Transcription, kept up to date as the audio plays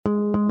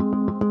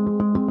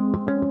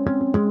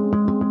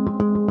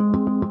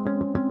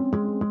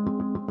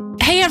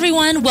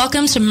everyone.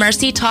 Welcome to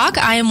Mercy Talk.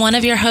 I am one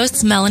of your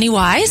hosts, Melanie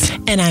Wise.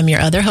 And I'm your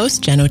other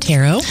host, Jen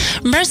Otero.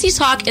 Mercy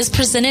Talk is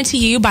presented to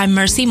you by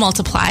Mercy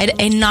Multiplied,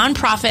 a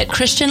nonprofit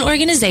Christian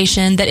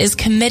organization that is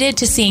committed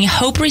to seeing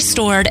hope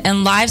restored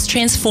and lives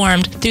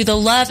transformed through the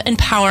love and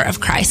power of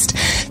Christ.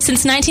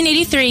 Since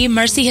 1983,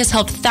 Mercy has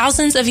helped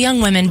thousands of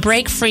young women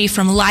break free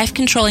from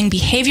life-controlling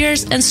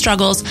behaviors and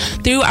struggles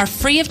through our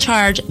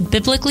free-of-charge,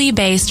 biblically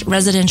based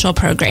residential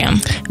program.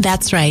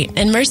 That's right.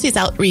 And Mercy's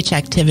outreach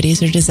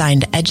activities are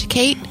designed to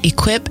educate,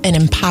 equip, and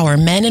empower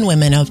men and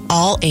women of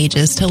all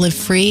ages to live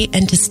free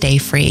and to stay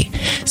free.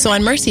 So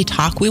on Mercy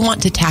Talk, we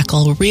want to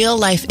tackle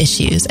real-life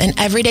issues and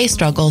everyday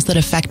struggles that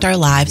affect our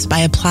lives by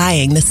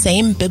applying the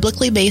same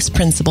biblically based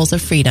principles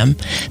of freedom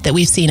that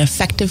we've seen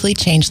effectively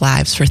change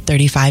lives for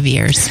 35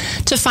 years.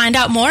 To find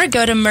out more,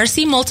 go to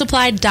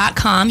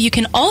mercymultiplied.com. You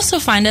can also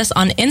find us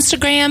on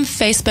Instagram,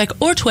 Facebook,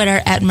 or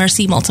Twitter at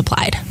Mercy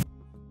Multiplied.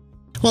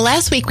 Well,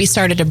 last week we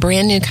started a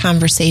brand new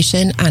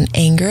conversation on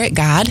anger at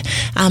God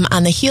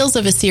on the heels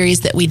of a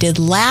series that we did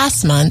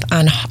last month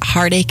on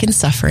heartache and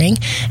suffering.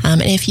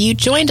 And if you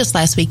joined us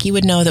last week, you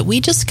would know that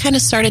we just kind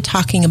of started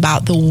talking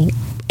about the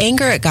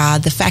anger at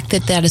God, the fact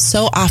that that is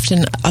so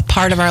often a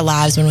part of our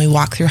lives when we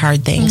walk through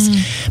hard things,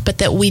 but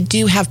that we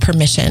do have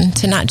permission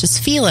to not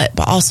just feel it,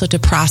 but also to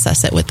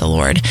process it with the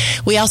Lord.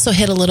 We also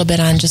hit a little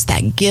bit on just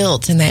that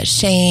guilt and that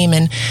shame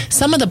and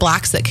some of the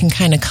blocks that can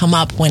kind of come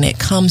up when it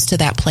comes to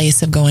that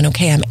place of going,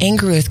 okay, I'm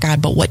angry with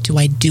God, but what do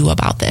I do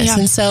about this? Yeah.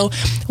 And so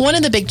one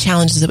of the big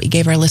challenges that we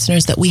gave our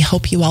listeners that we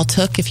hope you all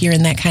took if you're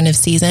in that kind of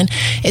season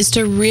is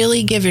to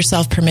really give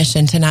yourself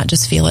permission to not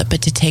just feel it,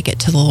 but to take it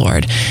to the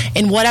Lord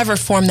in whatever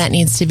form that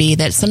needs to be.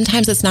 That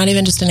sometimes it's not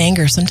even just an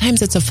anger,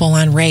 sometimes it's a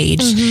full-on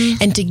rage,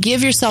 and to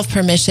give yourself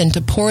permission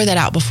to pour that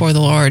out before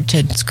the Lord,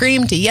 to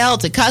scream, to yell,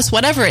 to cuss,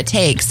 whatever it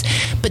takes,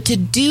 but to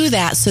do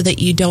that so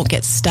that you don't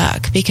get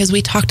stuck. Because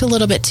we talked a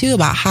little bit too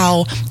about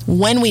how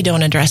when we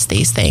don't address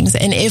these things,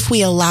 and if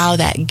we allow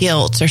that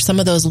guilt or some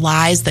of those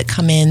lies that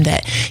come in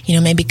that, you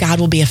know, maybe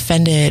God will be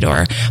offended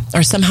or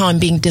somehow I'm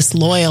being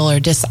disloyal or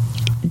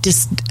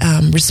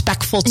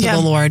respectful to the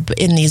Lord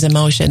in these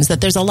emotions, that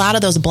there's a lot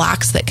of those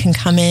blocks that can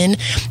come in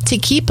to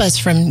keep us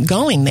from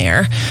going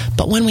there.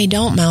 But when we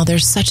don't, Mel,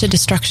 there's such a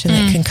destruction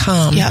that can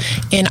come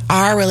in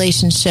our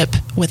relationship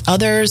with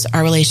others,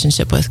 our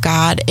relationship with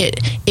God.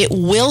 It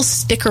will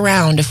stick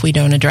around if we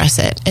don't address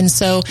it. And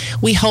so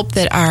we hope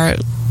that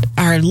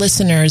our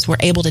listeners were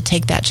able to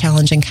take that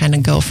challenge and kind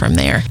of go from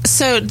there.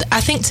 So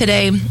I think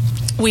today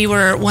we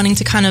were wanting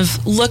to kind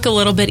of look a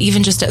little bit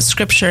even just at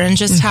Scripture and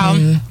just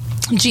how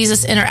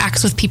Jesus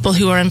interacts with people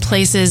who are in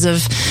places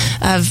of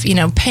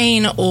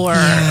pain or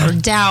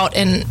doubt.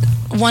 And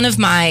one of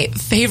my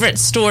favorite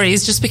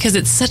stories, just because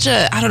it's it's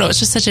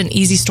just such an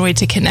easy story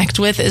to connect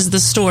with, is the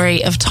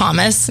story of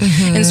Thomas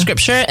in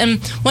Scripture.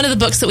 And one of the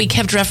books that we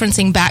kept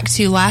referencing back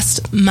to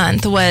last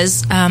month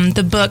was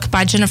the book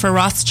by Jennifer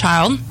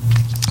Rothschild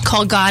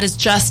called God is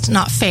Just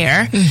Not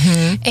Fair.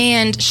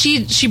 And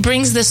she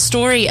brings this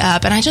story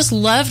up, and I just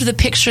loved the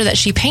picture that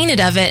she painted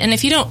of it. And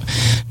if you don't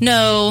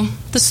know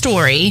the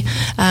story,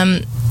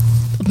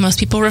 most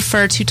people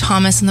refer to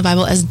Thomas in the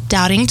Bible as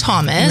Doubting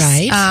Thomas.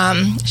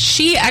 Right.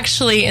 She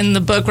actually in the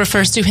book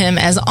refers to him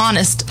as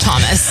Honest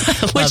Thomas,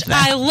 which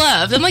I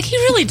love. I'm like, he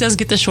really does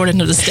get the short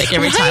end of the stick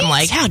every time.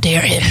 Like, how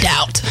dare him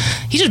doubt?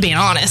 He's just being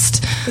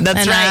honest.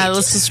 That's right.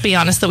 Let's just be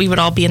honest that we would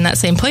all be in that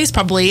same place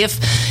probably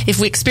if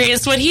we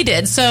experienced what he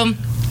did. So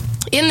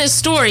in this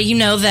story, you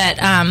know that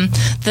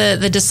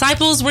the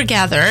disciples were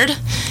gathered.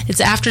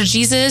 It's after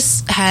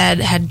Jesus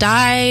had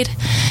died.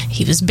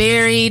 He was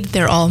buried.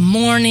 They're all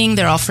mourning.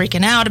 They're all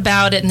freaking out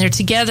about it, and they're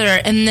together.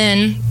 And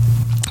then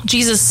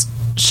Jesus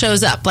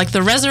shows up. Like,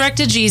 the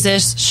resurrected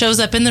Jesus shows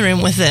up in the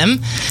room with them.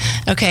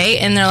 Okay,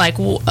 and they're like,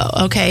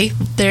 okay,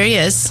 there he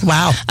is.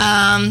 Wow.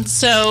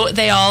 So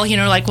they all,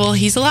 like, well,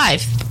 he's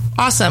alive.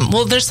 Awesome.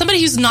 Well, there's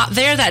somebody who's not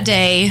there that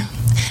day,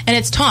 and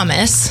it's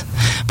Thomas.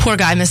 Poor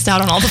guy missed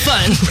out on all the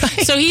fun.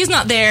 Right. So he's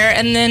not there,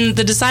 and then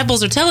the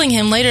disciples are telling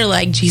him later,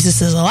 like,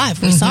 Jesus is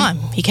alive. We saw him.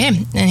 He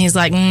came. And he's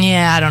like,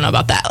 yeah, I don't know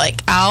about that.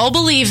 Like, I'll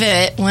believe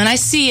it when I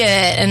see it.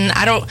 And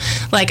I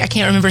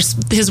can't remember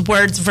his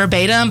words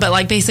verbatim, but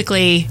like,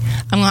 basically,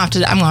 I'm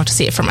gonna have to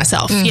see it for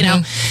myself, you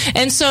know?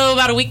 And so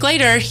about a week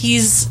later,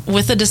 he's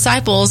with the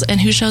disciples,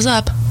 and who shows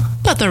up?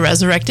 But the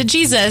resurrected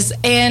Jesus.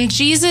 And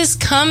Jesus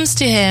comes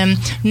to him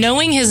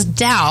knowing his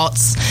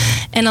doubts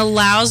and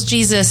allows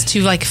Jesus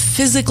to like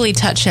physically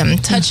touch him,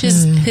 touch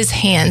his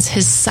hands,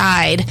 his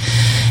side.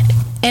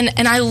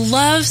 And I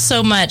love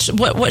so much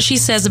what she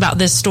says about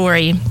this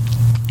story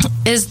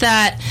is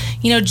that,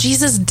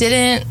 Jesus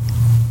didn't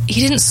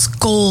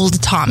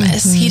scold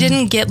Thomas. He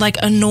didn't get like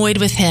annoyed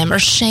with him or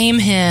shame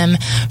him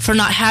for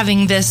not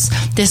having this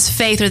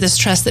faith or this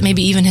trust that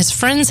maybe even his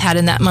friends had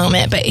in that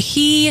moment. But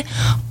he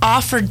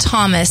offered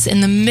Thomas,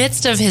 in the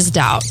midst of his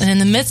doubt and in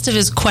the midst of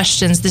his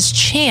questions, this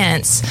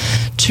chance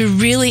to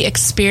really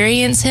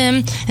experience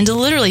him and to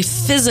literally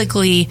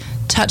physically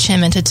touch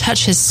him and to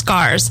touch his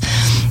scars.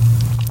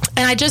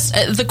 And I just,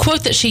 the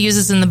quote that she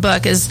uses in the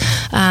book is,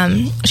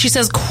 she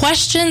says,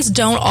 questions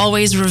don't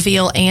always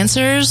reveal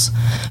answers,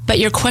 but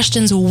your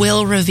questions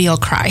will reveal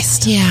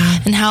Christ. Yeah.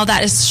 And how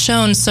that is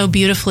shown so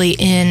beautifully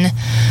in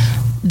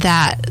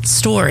that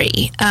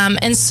story.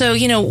 And so,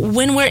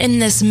 when we're in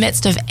this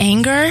midst of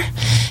anger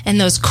and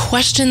those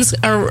questions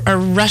are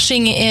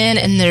rushing in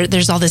and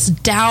there's all this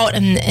doubt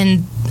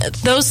and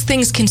those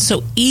things can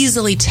so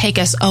easily take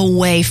us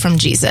away from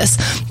Jesus.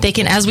 They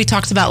can, as we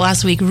talked about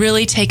last week,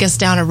 really take us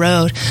down a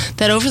road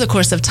that over the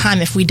course of time,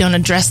 if we don't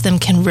address them,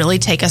 can really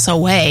take us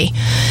away.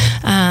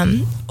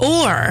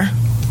 Or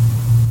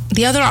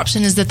the other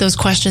option is that those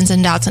questions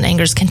and doubts and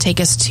angers can take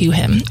us to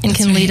him and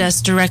can lead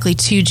us directly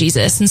to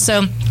Jesus. And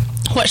so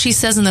what she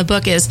says in the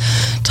book is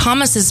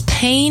Thomas's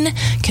pain,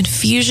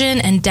 confusion,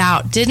 and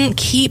doubt didn't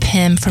keep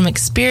him from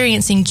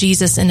experiencing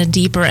Jesus in a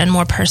deeper and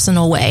more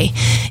personal way.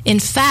 In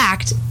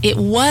fact, it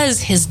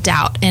was his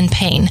doubt and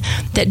pain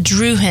that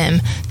drew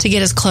him to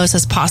get as close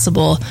as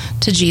possible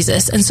to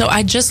Jesus. And so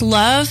I just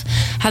love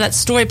how that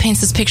story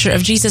paints this picture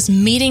of Jesus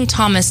meeting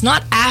Thomas,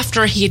 not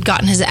after he had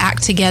gotten his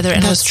act together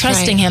and was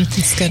trusting him.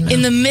 That's good,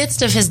 in the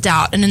midst of his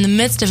doubt and in the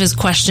midst of his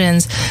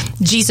questions,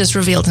 Jesus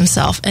revealed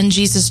himself and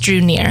Jesus drew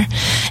near.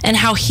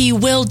 And how he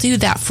will do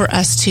that for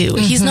us too.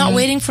 He's not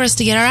waiting for us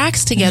to get our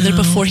acts together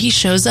before he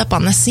shows up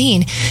on the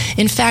scene.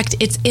 In fact,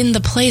 it's in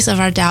the place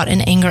of our doubt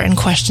and anger and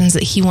questions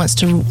that he wants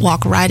to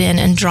walk right in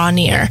and draw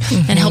near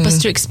and help us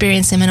to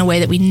experience him in a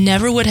way that we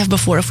never would have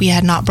before if we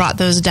had not brought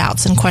those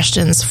doubts and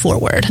questions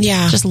forward.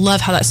 Yeah. Just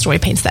love how that story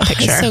paints that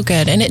picture. It's so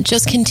good. And it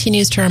just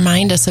continues to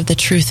remind us of the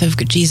truth of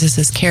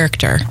Jesus's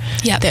character.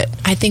 Yep. That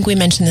I think we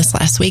mentioned this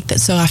last week, that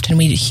so often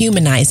we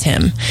humanize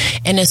him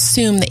and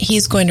assume that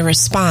he's going to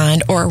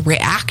respond or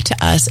react to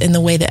us in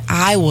the way that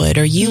I would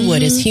or you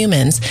would as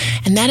humans.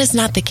 And that is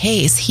not the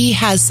case. He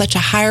has such a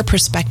higher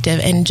perspective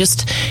and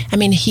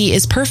he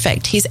is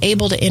perfect. He's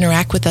able to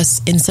interact with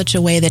us in such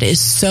a way that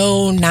is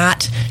so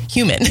not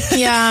human.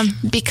 Yeah.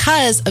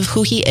 Because of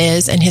who he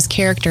is and his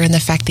character and the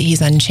fact that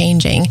he's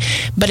unchanging.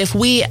 But if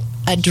we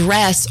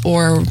address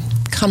or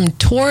come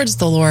towards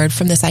the Lord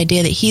from this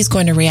idea that he's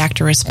going to react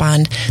or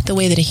respond the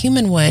way that a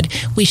human would,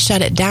 we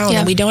shut it down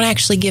and we don't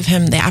actually give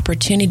him the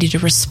opportunity to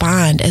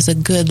respond as a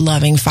good,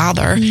 loving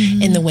father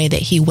in the way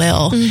that he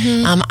will.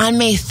 On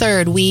May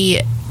 3rd,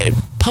 we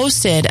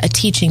posted a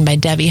teaching by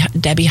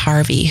Debbie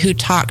Harvey, who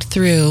talked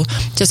through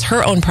just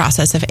her own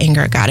process of anger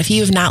at God. If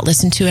you have not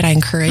listened to it, I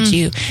encourage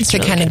you to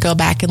really kind of go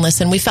back and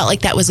listen. We felt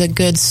like that was a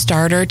good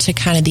starter to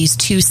kind of these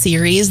two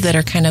series that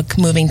are kind of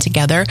moving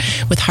together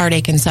with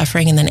heartache and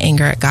suffering and then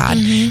anger at God.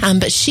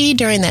 But she,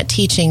 during that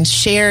teaching,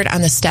 shared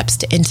on the steps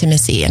to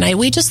intimacy. And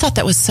we just thought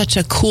that was such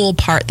a cool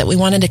part that we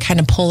wanted to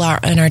kind of pull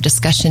out in our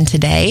discussion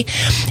today.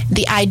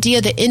 The idea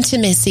that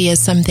intimacy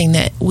is something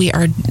that we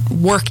are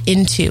work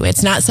into.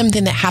 It's not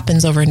something that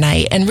happens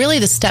overnight. And really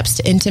the steps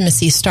to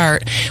intimacy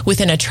start with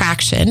an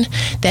attraction.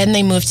 Then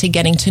they move to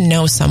getting to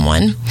know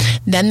someone.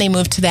 Then they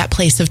move to that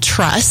place of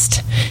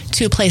trust,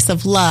 to a place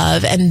of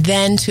love, and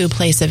then to a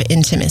place of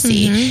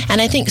intimacy.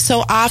 And I think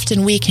so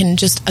often we can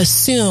just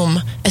assume,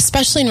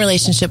 especially in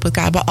relationship with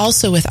God, but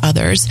also with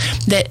others,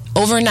 that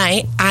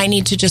overnight I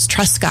need to just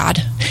trust God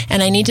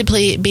and I need to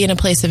be in a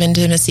place of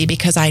intimacy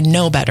because I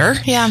know better.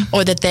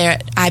 Or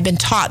that I've been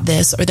taught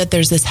this, or that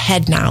there's this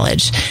head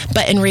knowledge.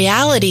 But in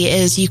reality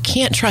is you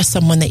can't trust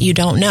someone that you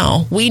don't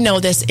know. We know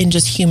this in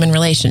just human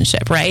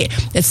relationship, right?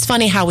 It's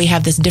funny how we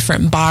have this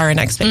different bar and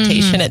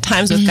expectation at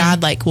times with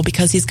God, like, well,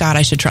 because he's God,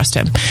 I should trust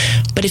him.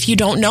 But if you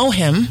don't know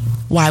him,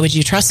 why would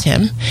you trust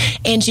him?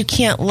 And you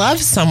can't love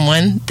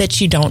someone that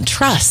you don't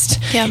trust.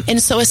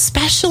 And so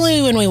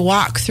especially when we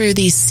walk through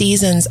these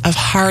seasons of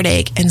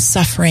heartache and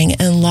suffering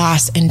and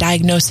loss and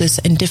diagnosis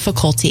and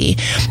difficulty,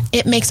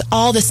 it makes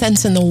all the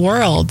sense in the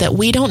world that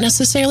we don't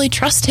necessarily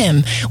trust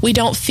him. We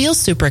don't feel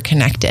super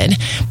connected,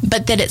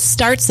 but that it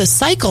starts a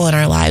cycle in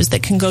our lives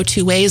that can go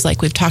two ways,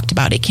 like we've talked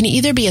about. It can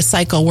either be a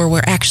cycle where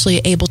we're actually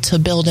able to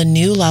build a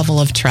new level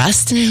of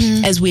trust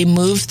as we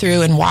move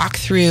through and walk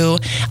through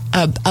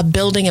a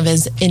building of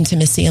his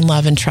intimacy and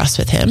love and trust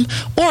with him.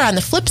 Or on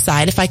the flip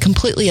side, if I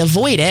completely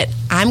avoid it,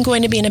 I'm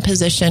going to be in a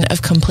position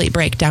of complete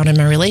breakdown in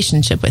my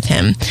relationship with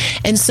him.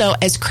 And so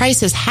as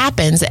crisis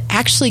happens, it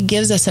actually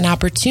gives us an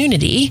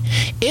opportunity,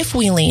 if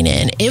we lean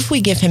in, if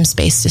we give him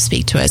space to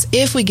speak to us,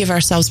 if we give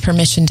ourselves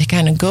permission to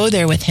kind of go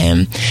there with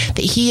him, that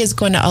he is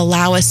going to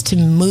allow us to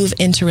move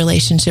into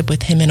relationship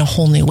with him in a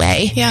whole new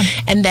way.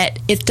 And that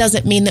it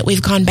doesn't mean that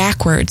we've gone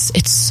backwards.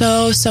 It's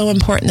so, so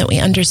important that we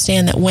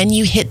understand that when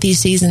you hit these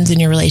seasons in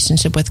your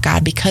relationship with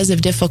God because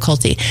of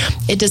difficulty,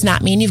 it does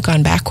not mean you've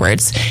gone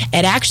backwards.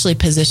 It actually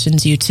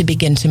positions you to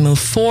begin to move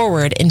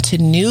forward into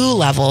new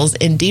levels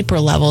and deeper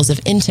levels of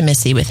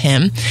intimacy with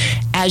him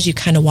as you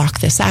kind of walk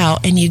this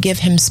out and you give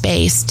him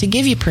space to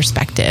give you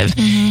perspective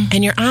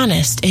and you're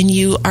honest and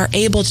you are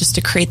able just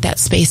to create that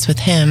space with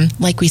him,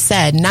 like we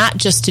said, not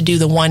just to do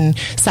the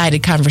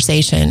one-sided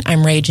conversation,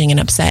 I'm raging and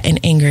upset and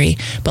angry,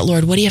 but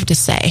Lord, what do you have to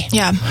say?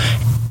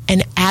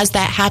 And as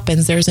that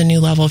happens, there's a new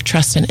level of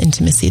trust and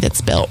intimacy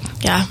that's built.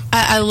 Yeah.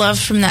 I love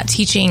from that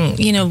teaching,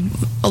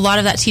 a lot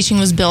of that teaching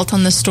was built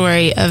on the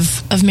story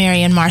of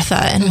Mary and Martha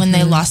and when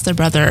they lost their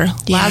brother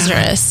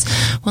Lazarus,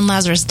 when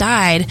Lazarus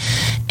died.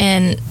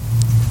 And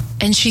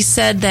she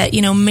said that,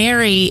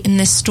 Mary in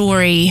this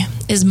story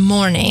is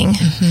mourning,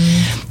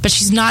 but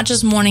she's not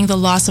just mourning the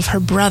loss of her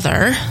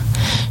brother.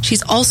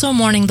 She's also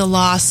mourning the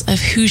loss of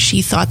who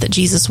she thought that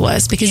Jesus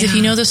was. Because if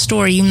you know the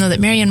story, you know that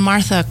Mary and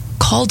Martha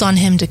called on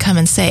him to come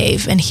and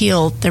save and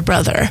heal their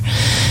brother.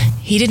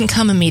 He didn't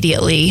come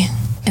immediately,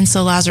 and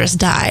so Lazarus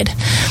died.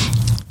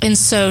 And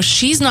so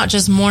she's not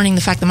just mourning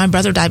the fact that my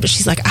brother died, but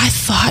she's like, I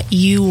thought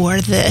you were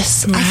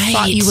this. Right. I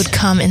thought you would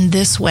come in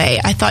this way.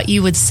 I thought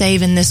you would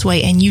save in this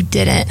way, and you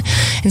didn't.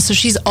 And so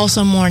she's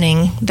also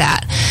mourning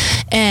that.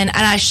 And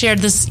I shared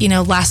this,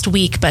 last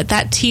week, but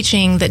that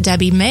teaching that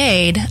Debbie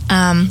made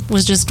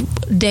was just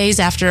days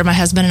after my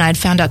husband and I had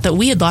found out that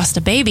we had lost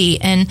a baby.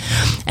 And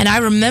I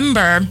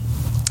remember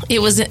it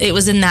was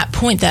in that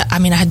point that, I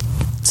had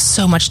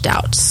so much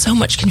doubt, so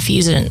much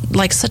confusion,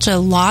 like such a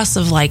loss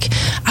of I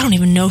don't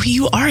even know who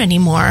you are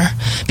anymore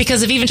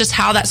because of even just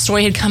how that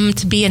story had come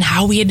to be and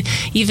how we had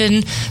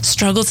even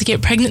struggled to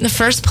get pregnant in the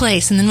first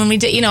place. And then when we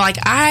did,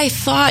 I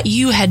thought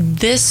you had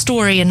this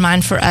story in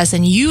mind for us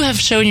and you have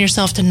shown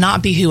yourself to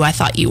not be who I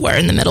thought you were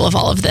in the middle of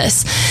all of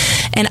this.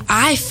 And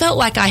I felt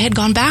like I had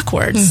gone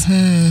backwards.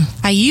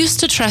 I used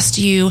to trust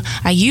you.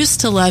 I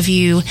used to love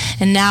you.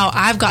 And now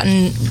I've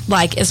gotten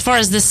as far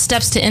as this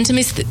steps to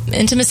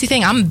intimacy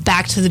thing, I'm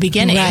back to the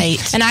beginning.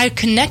 Right. And I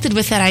connected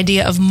with that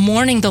idea of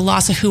mourning the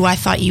loss of who I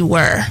thought you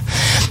were.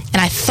 And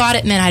I thought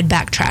it meant I'd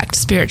backtracked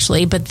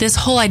spiritually, but this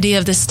whole idea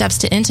of the steps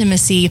to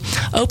intimacy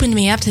opened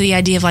me up to the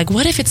idea of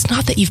what if it's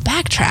not that you've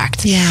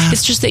backtracked? Yeah.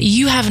 It's just that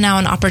you have now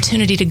an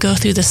opportunity to go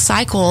through the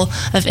cycle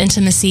of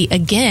intimacy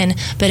again,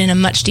 but in a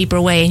much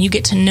deeper way. And you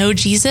get to know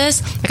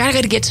Jesus. I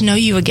got to get to know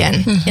you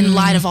again in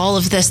light of all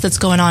of this that's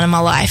going on in my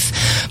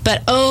life.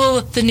 But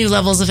the new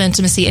levels of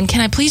intimacy. And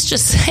can I please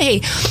just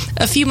say,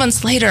 a few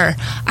months later,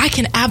 I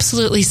can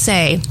absolutely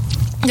say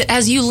that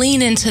as you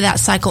lean into that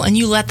cycle and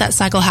you let that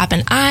cycle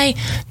happen, I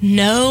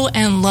know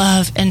and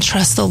love and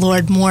trust the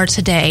Lord more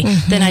today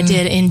than I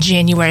did in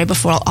January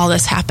before all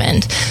this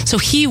happened. So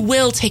he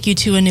will take you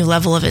to a new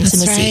level of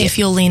intimacy if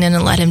you'll lean in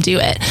and let him do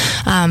it.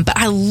 But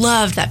I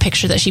love that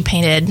picture that she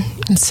painted.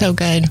 It's so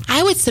good.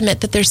 I would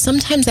submit that there's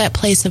sometimes that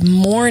place of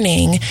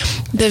mourning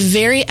the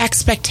very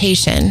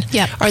expectation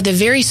or the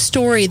very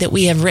story that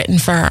we have written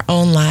for our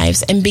own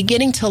lives and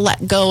beginning to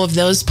let go of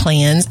those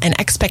plans and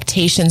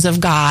expectations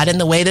of God and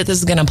the way that this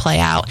is going to play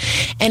out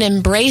and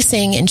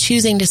embracing and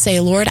choosing to say,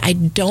 Lord, I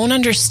don't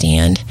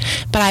understand,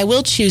 but I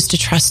will choose to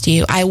trust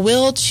you. I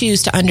will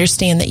choose to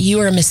understand that you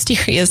are a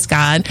mysterious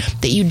God,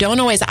 that you don't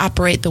always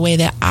operate the way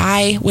that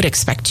I would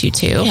expect you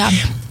to,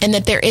 and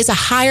that there is a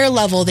higher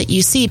level that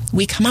you see.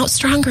 We come out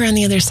stronger on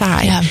the other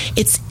side. Yeah.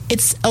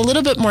 It's a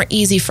little bit more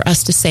easy for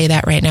us to say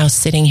that right now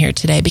sitting here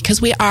today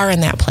because we are in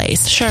that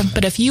place. Sure.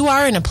 But if you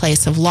are in a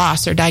place of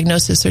loss or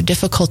diagnosis or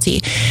difficulty,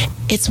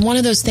 it's one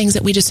of those things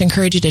that we just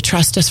encourage you to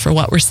trust us for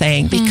what we're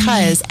saying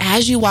because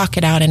as you walk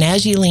it out and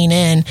as you lean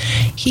in,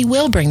 he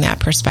will bring that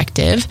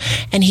perspective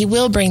and he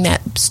will bring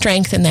that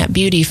strength and that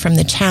beauty from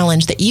the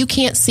challenge that you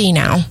can't see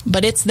now,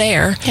 but it's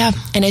there. Yeah.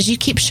 And as you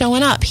keep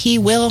showing up, he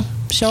will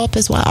show up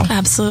as well.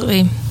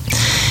 Absolutely.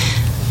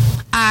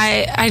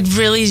 I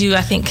really do,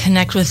 I think,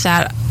 connect with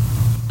that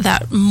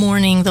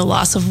mourning the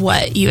loss of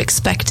what you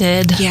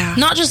expected. Yeah.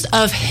 Not just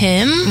of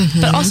him,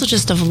 but also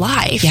just of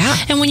life. Yeah.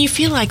 And when you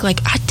feel like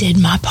I did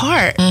my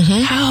part,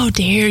 how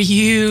dare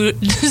you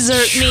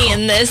desert me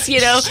in this,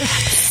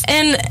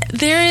 And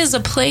there is a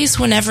place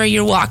whenever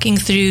you're walking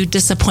through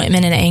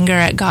disappointment and anger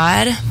at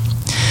God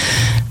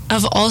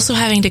of also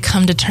having to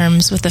come to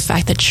terms with the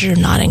fact that you're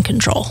not in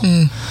control.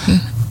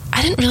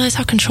 I didn't realize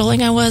how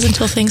controlling I was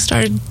until things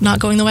started not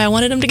going the way I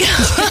wanted them to go.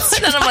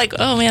 And then I'm like,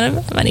 oh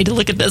man, I need to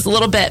look at this a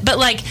little bit. But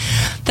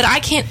that I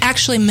can't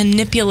actually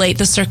manipulate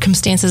the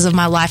circumstances of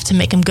my life to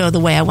make them go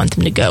the way I want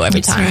them to go every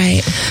time.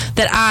 Right.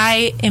 That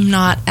I am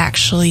not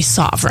actually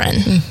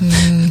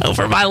sovereign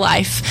over my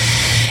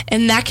life.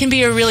 And that can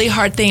be a really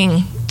hard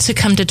thing to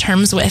come to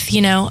terms with,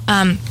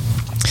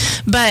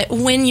 But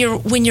when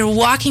you're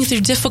walking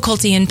through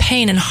difficulty and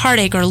pain and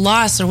heartache or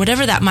loss or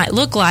whatever that might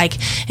look like,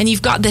 and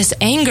you've got this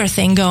anger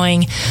thing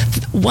going,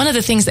 one of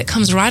the things that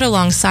comes right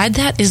alongside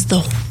that is the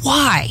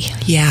why.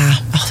 Yeah.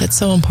 Oh, that's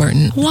so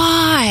important.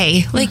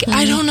 Why?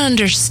 I don't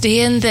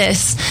understand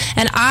this.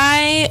 And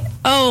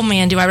oh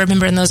man, do I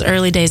remember in those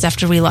early days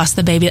after we lost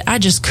the baby, I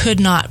just could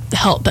not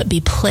help but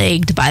be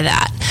plagued by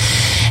that.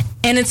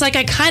 And it's like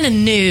I kind of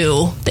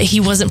knew that he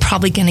wasn't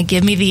probably going to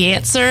give me the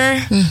answer,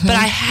 but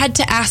I had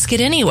to ask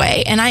it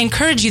anyway. And I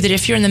encourage you that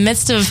if you're in the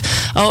midst of,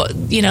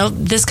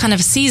 this kind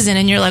of season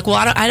and you're like, well,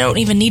 I don't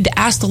even need to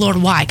ask the Lord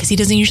why, because he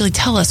doesn't usually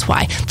tell us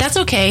why. That's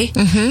okay.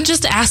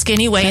 Just ask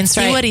anyway and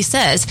see what he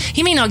says.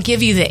 He may not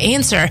give you the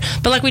answer,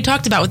 but like we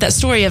talked about with that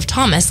story of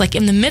Thomas, like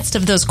in the midst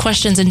of those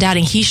questions and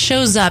doubting, he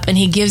shows up and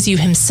he gives you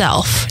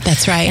himself.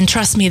 That's right. And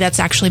trust me, that's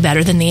actually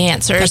better than the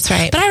answers. That's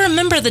right. But I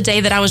remember the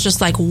day that I was just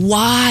like,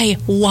 why?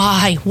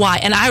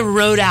 And I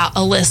wrote out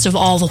a list of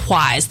all the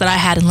whys that I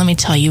had, and let me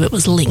tell you, it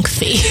was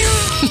lengthy.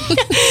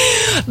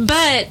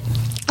 But I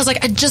was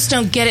like, I just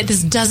don't get it.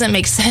 This doesn't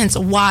make sense.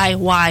 Why?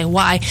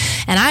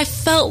 And I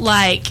felt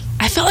like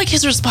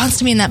his response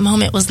to me in that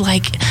moment was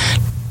like,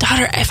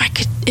 daughter,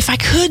 if I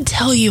could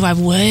tell you, I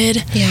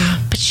would. Yeah.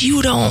 But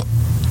you don't,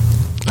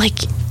 like,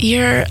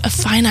 you're a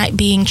finite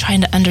being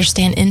trying to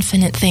understand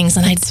infinite things,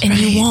 and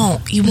you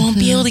won't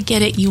be able to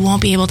get it. You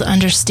won't be able to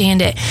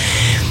understand it.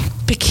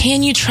 But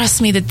can you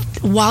trust me that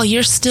while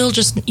you're still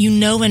just,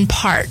 in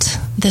part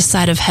this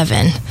side of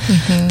heaven,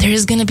 there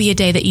is going to be a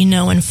day that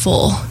in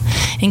full.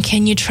 And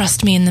can you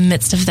trust me in the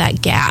midst of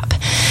that gap?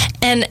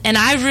 And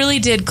I really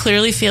did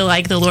clearly feel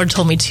like the Lord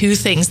told me two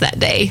things that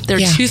day. There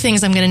are two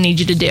things I'm going to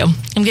need you to do.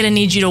 I'm going to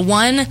need you to,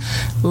 one,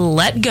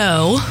 let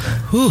go.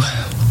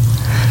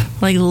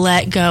 Like,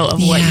 let go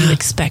of what you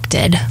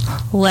expected.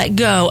 Let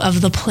go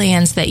of the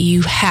plans that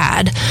you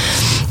had.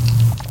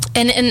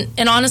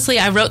 And honestly,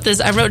 I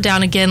wrote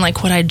down again,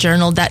 like what I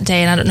journaled that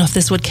day, and I don't know if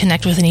this would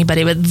connect with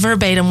anybody, but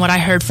verbatim what I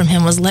heard from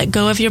him was, let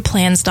go of your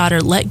plans, daughter.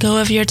 Let go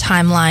of your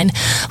timeline.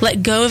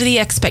 Let go of the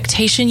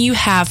expectation you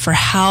have for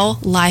how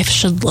life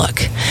should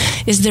look.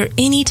 Is there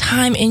any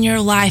time in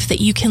your life that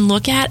you can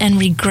look at and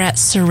regret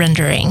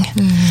surrendering?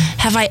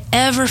 Have I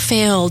ever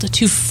failed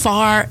to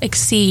far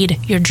exceed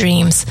your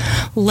dreams?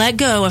 Let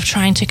go of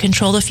trying to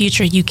control the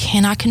future. You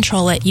cannot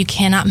control it. You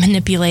cannot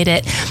manipulate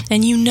it.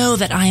 And you know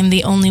that I am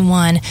the only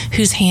one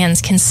whose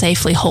hands can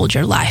safely hold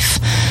your life.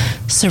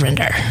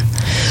 Surrender.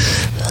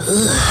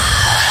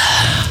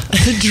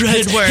 The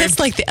dreaded word. It's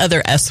like the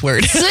other S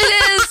word.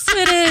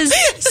 It is.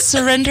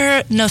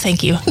 Surrender. No,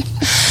 thank you.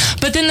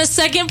 But then the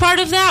second part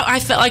of that, I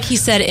felt like he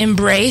said,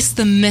 embrace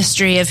the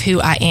mystery of who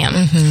I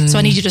am. So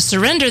I need you to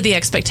surrender the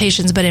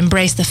expectations, but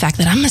embrace the fact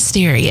that I'm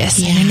mysterious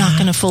and you're not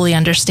going to fully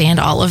understand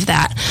all of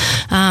that.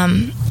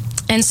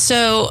 And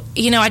so,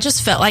 I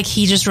just felt like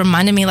he just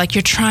reminded me, like,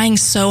 you're trying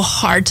so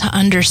hard to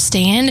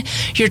understand.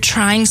 You're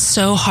trying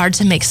so hard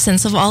to make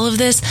sense of all of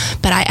this,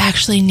 but I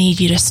actually need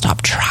you to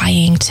stop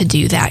trying to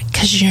do that,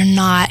 because you're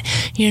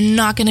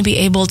not going to be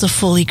able to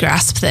fully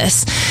grasp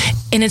this.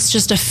 And it's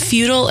just a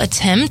futile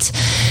attempt.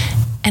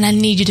 And I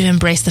need you to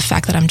embrace the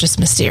fact that I'm just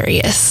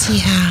mysterious.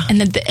 Yeah. And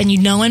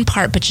in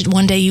part, but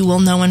one day you will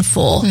know in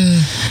full.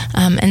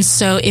 And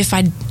so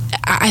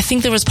I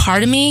think there was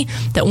part of me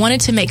that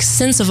wanted to make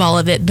sense of all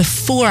of it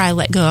before I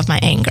let go of my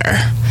anger.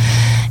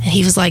 And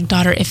he was like,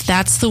 daughter, if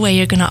that's the way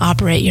you're going to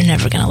operate, you're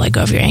never going to let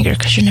go of your anger,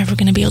 because you're never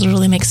going to be able to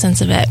really make sense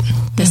of it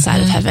this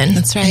side of heaven.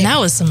 That's right. And that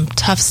was some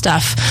tough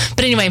stuff.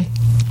 But anyway,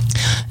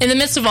 in the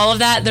midst of all of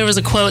that, there was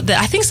a quote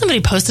that I think somebody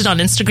posted on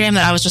Instagram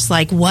that I was just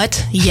like,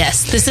 what?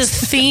 Yes, this is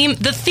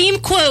the theme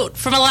quote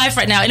for my life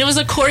right now. And it was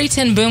a Corrie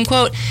ten Boom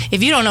quote.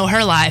 If you don't know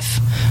her life,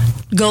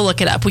 go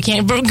look it up. We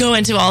can't go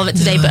into all of it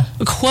today, but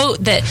a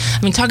quote that,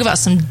 talk about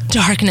some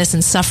darkness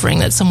and suffering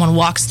that someone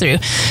walks through.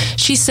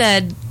 She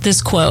said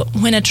this quote,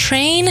 when a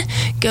train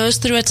goes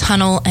through a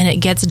tunnel and it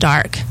gets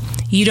dark,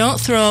 you don't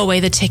throw away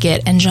the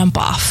ticket and jump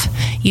off.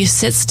 You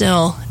sit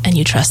still and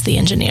you trust the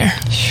engineer.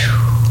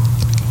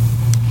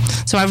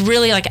 So I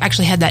really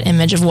actually had that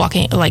image of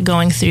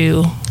going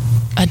through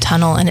a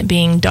tunnel and it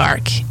being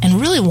dark and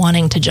really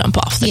wanting to jump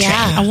off the train.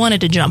 I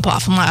wanted to jump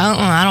off. I'm like,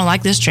 I don't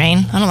like this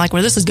train. I don't like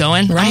where this is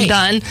going. Right. I'm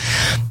done.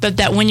 But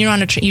that when you're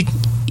on a train,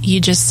 you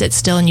just sit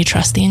still and you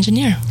trust the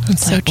engineer.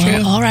 That's so true.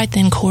 Well, all right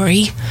then,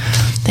 Corrie.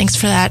 Thanks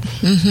for that.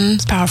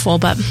 It's powerful,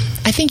 but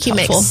I think you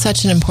make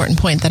such an important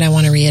point that I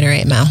want to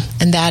reiterate, Mel,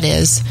 and that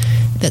is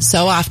that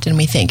so often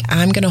we think,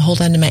 I'm going to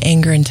hold on to my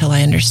anger until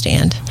I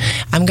understand.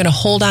 I'm going to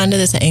hold on to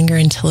this anger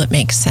until it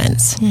makes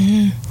sense.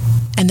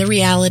 And the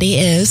reality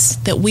is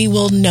that we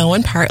will know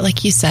in part,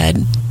 like you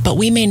said, but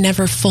we may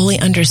never fully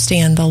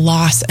understand the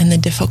loss and the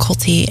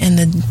difficulty and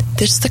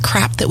the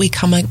crap that we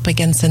come up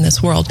against in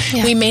this world.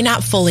 Yeah. We may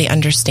not fully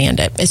understand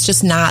it. It's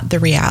just not the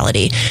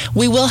reality.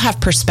 We will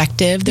have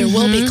perspective. There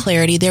will be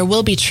clarity. There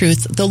will be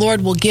truth. The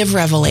Lord will give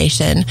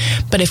revelation.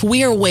 But if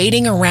we are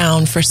waiting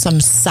around for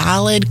some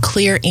solid,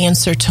 clear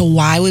answer to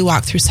why we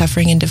walk through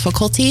suffering and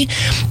difficulty,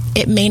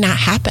 it may not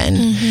happen.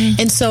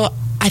 And so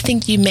I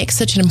think you make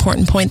such an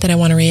important point that I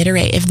want to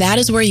reiterate. If that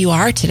is where you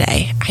are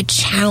today, I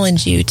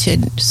challenge you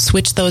to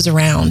switch those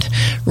around,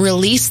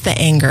 release the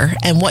anger.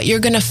 And what you're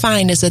going to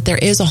find is that there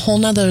is a whole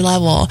nother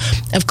level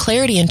of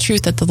clarity and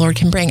truth that the Lord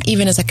can bring.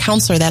 Even as a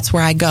counselor, that's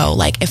where I go.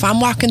 Like, if I'm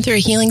walking through a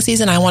healing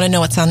season, I want to know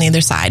what's on the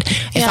other side.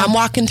 If I'm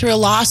walking through a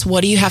loss,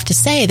 what do you have to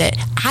say that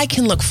I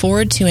can look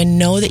forward to and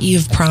know that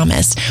you've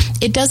promised?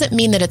 It doesn't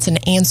mean that it's an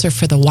answer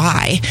for the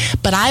why,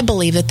 but I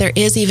believe that there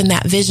is even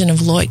that vision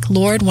of, like,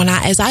 Lord,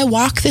 as I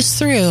walk this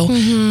through,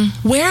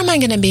 where am I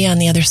going to be on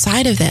the other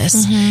side of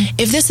this?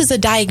 If this is a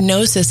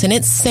diagnosis and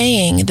it's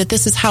saying that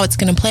this is how it's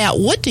going to play out,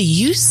 what do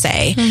you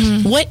say?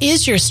 What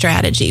is your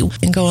strategy?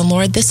 And going,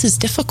 Lord, this is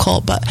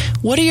difficult, but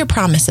what are your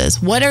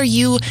promises? What are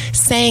you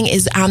saying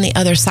is on the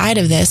other side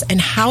of this?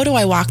 And how do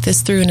I walk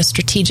this through in a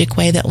strategic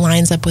way that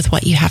lines up with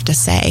what you have to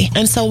say?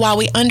 And so while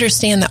we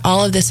understand that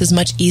all of this is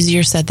much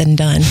easier said than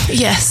done.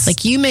 Yes.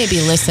 Like, you may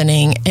be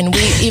listening, and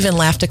we even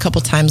laughed a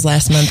couple times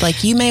last month.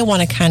 Like, you may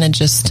want to kind of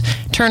just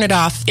turn it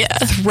off,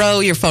 throw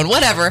your phone,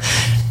 whatever.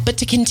 But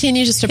to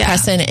continue just to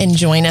press in and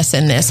join us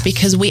in this,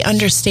 because we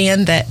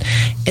understand that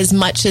as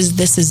much as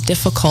this is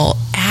difficult,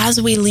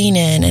 as we lean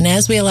in and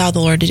as we allow the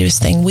Lord to do his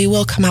thing, we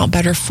will come out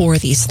better for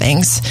these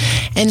things.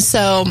 And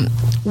so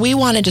we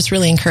want to just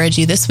really encourage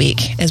you this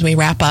week as we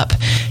wrap up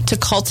to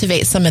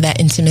cultivate some of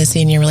that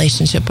intimacy in your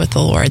relationship with the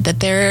Lord.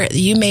 That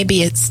you may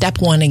be at step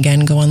one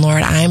again going,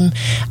 Lord, I'm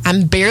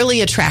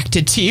barely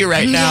attracted to you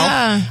right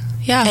now.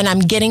 Yeah. And I'm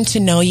getting to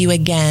know you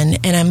again,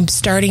 and I'm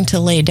starting to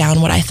lay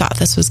down what I thought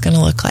this was going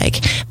to look like.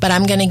 But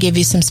I'm going to give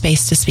you some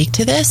space to speak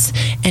to this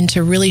and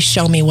to really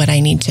show me what I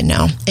need to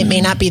know. It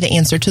may not be the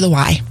answer to the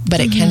why,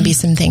 but it can be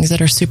some things that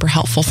are super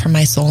helpful for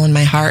my soul and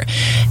my heart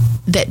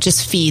that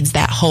just feeds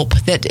that hope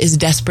that is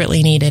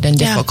desperately needed in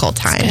difficult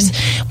times.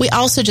 We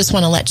also just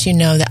want to let you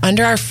know that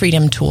under our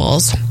freedom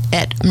tools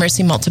at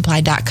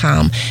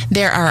mercymultiplied.com,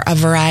 there are a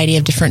variety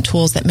of different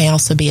tools that may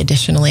also be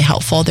additionally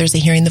helpful. There's a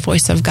Hearing the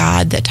Voice of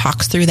God that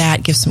talks through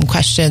that, gives some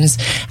questions,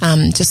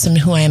 just some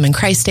Who I Am in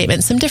Christ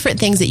statements, some different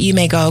things that you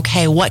may go,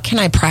 okay, what can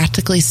I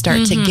practically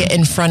start to get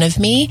in front of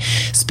me,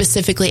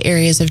 specifically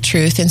areas of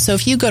truth. And so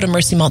if you go to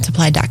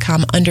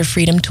mercymultiplied.com under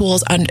freedom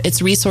tools,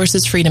 it's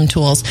resources, freedom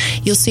tools,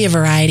 you'll see a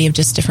variety of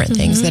just different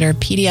things that are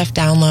PDF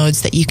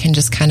downloads that you can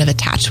just kind of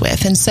attach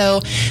with. And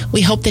so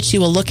we hope that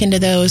you will look into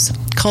those,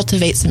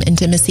 cultivate some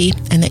intimacy,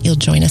 and that you'll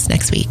join us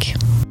next week.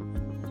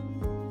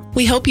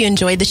 We hope you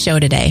enjoyed the show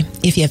today.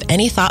 If you have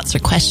any thoughts or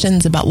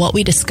questions about what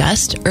we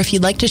discussed, or if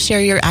you'd like to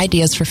share your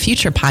ideas for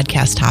future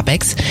podcast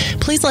topics,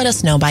 please let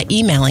us know by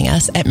emailing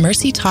us at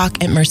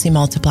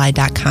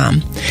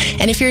mercytalk@mercymultiplied.com.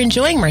 And if you're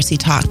enjoying Mercy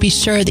Talk, be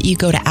sure that you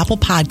go to Apple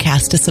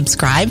Podcasts to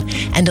subscribe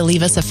and to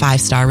leave us a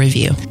 5-star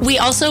review. We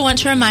also want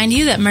to remind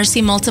you that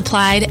Mercy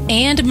Multiplied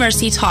and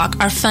Mercy Talk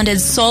are funded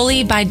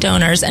solely by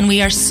donors, and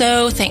we are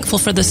so thankful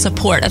for the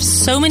support of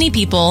so many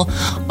people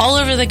all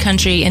over the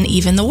country and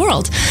even the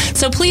world.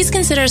 So please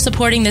consider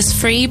supporting this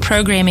free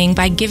programming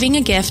by giving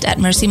a gift at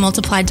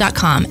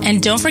mercymultiplied.com.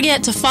 And don't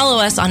forget to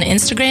follow us on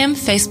Instagram,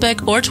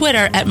 Facebook, or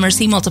Twitter at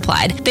Mercy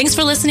Multiplied. Thanks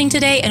for listening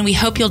today, and we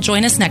hope you'll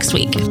join us next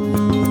week.